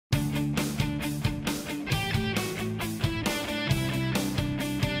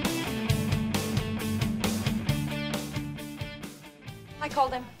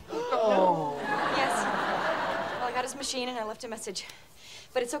called him. Oh. Yes. Well, I got his machine and I left a message.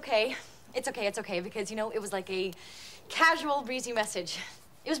 But it's okay. It's okay, it's okay, because, you know, it was like a casual, breezy message.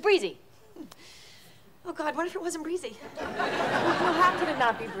 It was breezy. Oh, God, what if it wasn't breezy? Well, how could it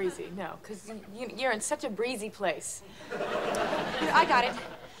not be breezy? No, because you're in such a breezy place. Here, I got it.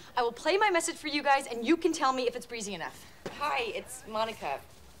 I will play my message for you guys, and you can tell me if it's breezy enough. Hi, it's Monica.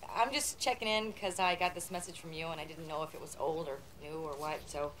 I'm just checking in because I got this message from you, and I didn't know if it was old or new or what,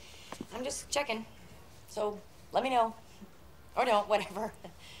 so I'm just checking. So let me know. Or don't, whatever.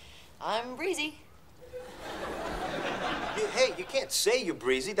 I'm breezy. Hey, you can't say you're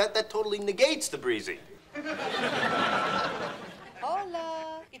breezy. That totally negates the breezy.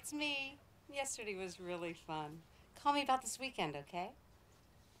 Hola, it's me. Yesterday was really fun. Call me about this weekend, okay?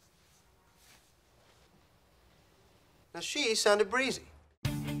 Now, she sounded breezy.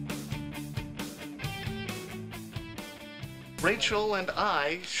 Rachel and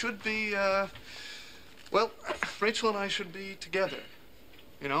I should be, well, Rachel and I should be together.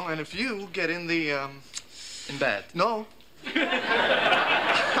 You know, and if you get in the, In bed? No.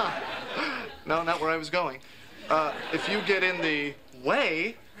 No, not where I was going. If you get in the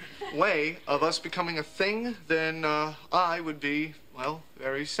way of us becoming a thing, then I would be, well,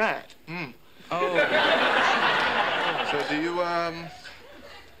 very sad. Oh. So do you,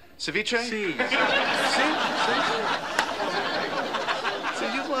 ceviche? Si. So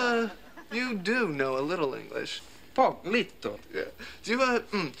you do know a little English. Poquito. Yeah. Do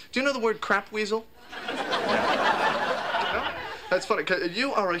you know the word crap weasel? No? That's funny, 'cause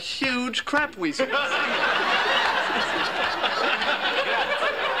you are a huge crap weasel.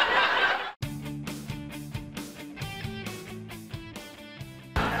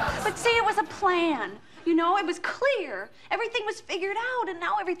 But see, it was a plan. You know, it was clear. Everything was figured out, and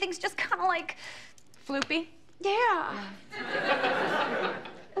now everything's just kind of like... Floopy? Yeah.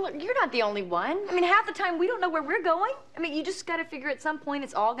 Look, you're not the only one. I mean, half the time we don't know where we're going. I mean, you just gotta figure at some point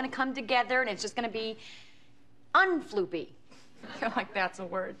it's all gonna come together and it's just gonna be unfloopy. I feel like that's a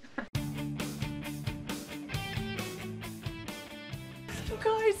word. You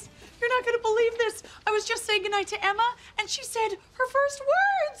guys, you're not gonna believe this. I was just saying goodnight to Emma, and she said her first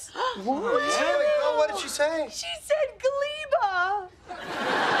words. What? Oh, what did she say? She said gleba.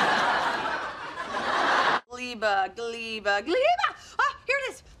 Gleba, gleba, gleba. Ah, here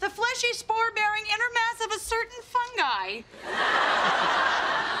it is. The fleshy, spore-bearing inner mass of a certain fungi.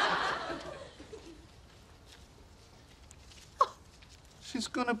 She's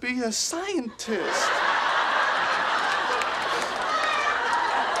gonna be a scientist.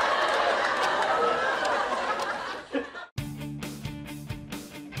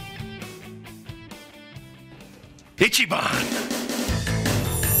 Ichiban.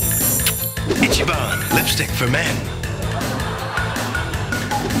 Ichiban, lipstick for men.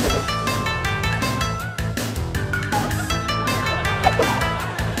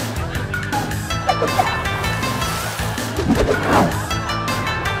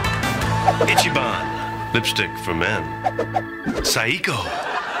 Ichiban, lipstick for men. Saiko.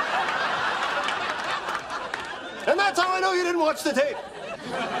 And that's how I know you didn't watch the tape.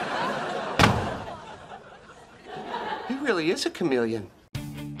 He really is a chameleon.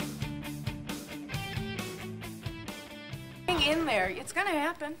 Hang in there. It's gonna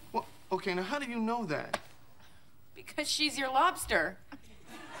happen. Well, okay, now how do you know that? Because she's your lobster.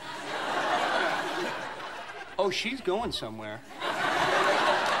 Oh, she's going somewhere.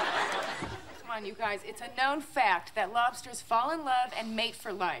 Come on, you guys. It's a known fact that lobsters fall in love and mate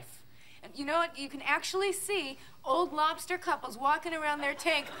for life. And you know what? You can actually see old lobster couples walking around their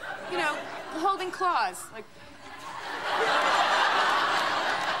tank, you know, holding claws. Like...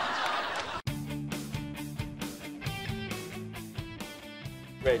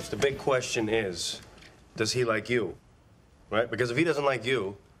 Rach, the big question is, does he like you? Right? Because if he doesn't like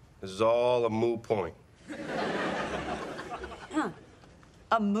you, this is all a moot point. Huh.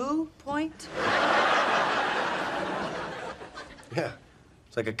 A moo point? Yeah.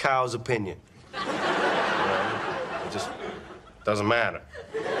 It's like a cow's opinion. You know, it just doesn't matter.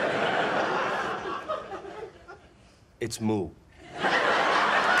 It's moo.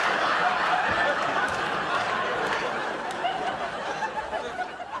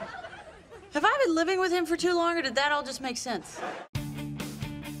 Have I been living with him for too long, or did that all just make sense?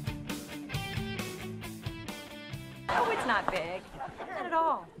 Oh, it's not big. Not at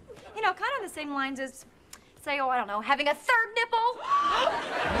all. You know, kind of the same lines as, say, oh, I don't know, having a third nipple.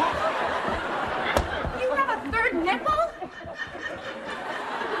 You have a third nipple?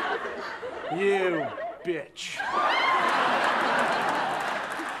 You bitch.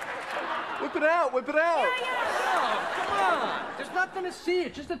 Well, whip it out, whip it out. Oh, come on. There's nothing to see.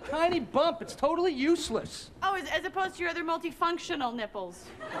 It's just a tiny bump. It's totally useless. Oh, as opposed to your other multifunctional nipples.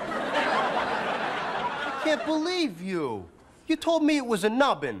 I can't believe you. You told me it was a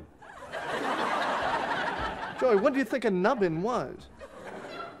nubbin. Joey, what do you think a nubbin was?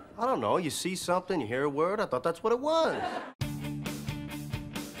 I don't know. You see something, you hear a word. I thought that's what it was.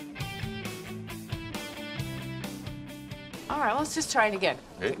 All right, let's just try it again.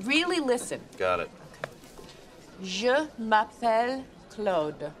 Hey. Really listen. Got it. Je m'appelle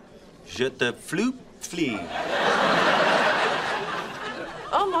Claude. Je te floop flee.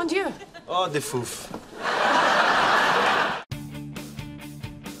 Oh, mon Dieu. Oh, de fouf.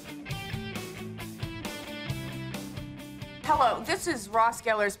 Hello, this is Ross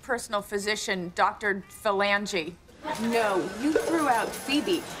Geller's personal physician, Dr. Phalange. No, you threw out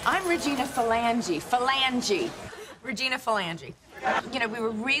Phoebe. I'm Regina Phalange. Phalange. Regina Phalange. You know, we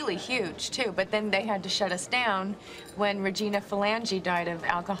were really huge, too, but then they had to shut us down when Regina Phalange died of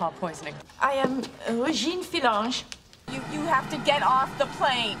alcohol poisoning. I am Regine Phalange. You have to get off the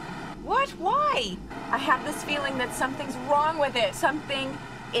plane. What? Why? I have this feeling that something's wrong with it. Something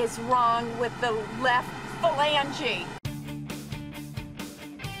is wrong with the left phalange.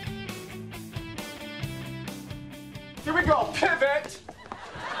 Here we go. Pivot.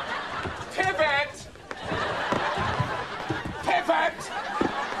 Pivot. Pivot.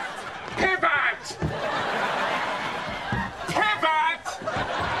 Pivot. Pivot.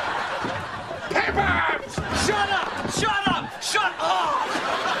 Pivot. Shut up! Shut up! Shut up!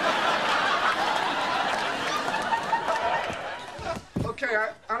 Okay,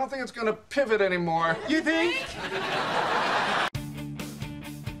 I don't think it's gonna pivot anymore. You think?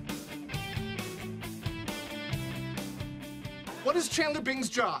 What is Chandler Bing's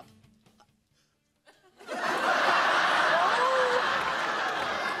job? Oh,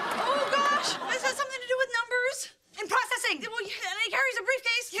 gosh. This has something to do with numbers and processing. Well, and he carries a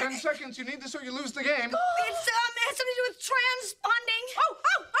briefcase. 10 seconds. You need this or you lose the game. It has something to do with transponding. Oh,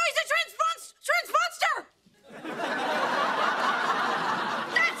 he's a transponster.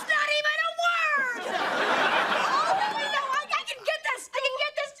 That's not even a word. Oh, wait, no, I can get this. I can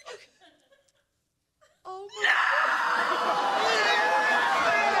get this. Oh, no.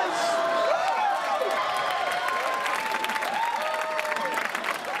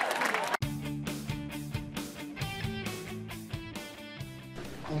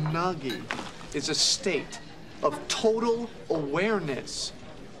 Unagi is a state of total awareness.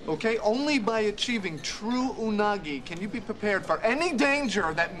 Okay? Only by achieving true unagi can you be prepared for any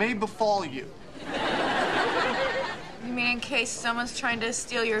danger that may befall you. You mean in case someone's trying to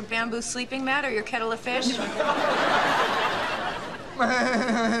steal your bamboo sleeping mat or your kettle of fish?